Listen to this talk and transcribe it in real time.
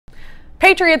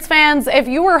Patriots fans, if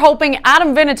you were hoping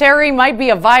Adam Vinatieri might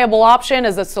be a viable option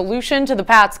as a solution to the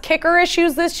Pats' kicker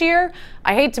issues this year,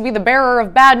 I hate to be the bearer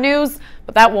of bad news,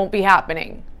 but that won't be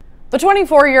happening. The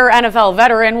 24-year NFL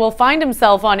veteran will find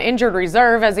himself on injured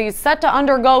reserve as he's set to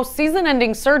undergo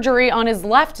season-ending surgery on his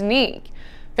left knee.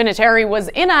 Vinatieri was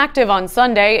inactive on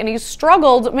Sunday, and he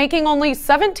struggled, making only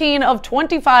 17 of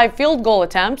 25 field goal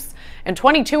attempts and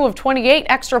 22 of 28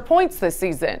 extra points this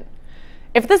season.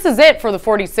 If this is it for the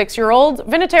 46-year-old,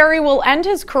 Vinatieri will end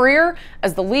his career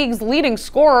as the league's leading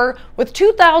scorer with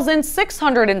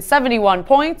 2,671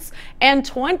 points and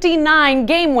 29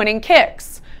 game-winning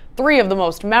kicks, 3 of the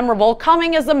most memorable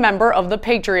coming as a member of the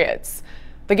Patriots.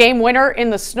 The game winner in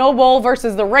the Snow Bowl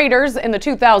versus the Raiders in the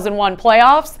 2001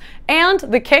 playoffs, and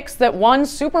the kicks that won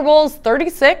Super Bowls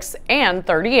 36 and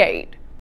 38.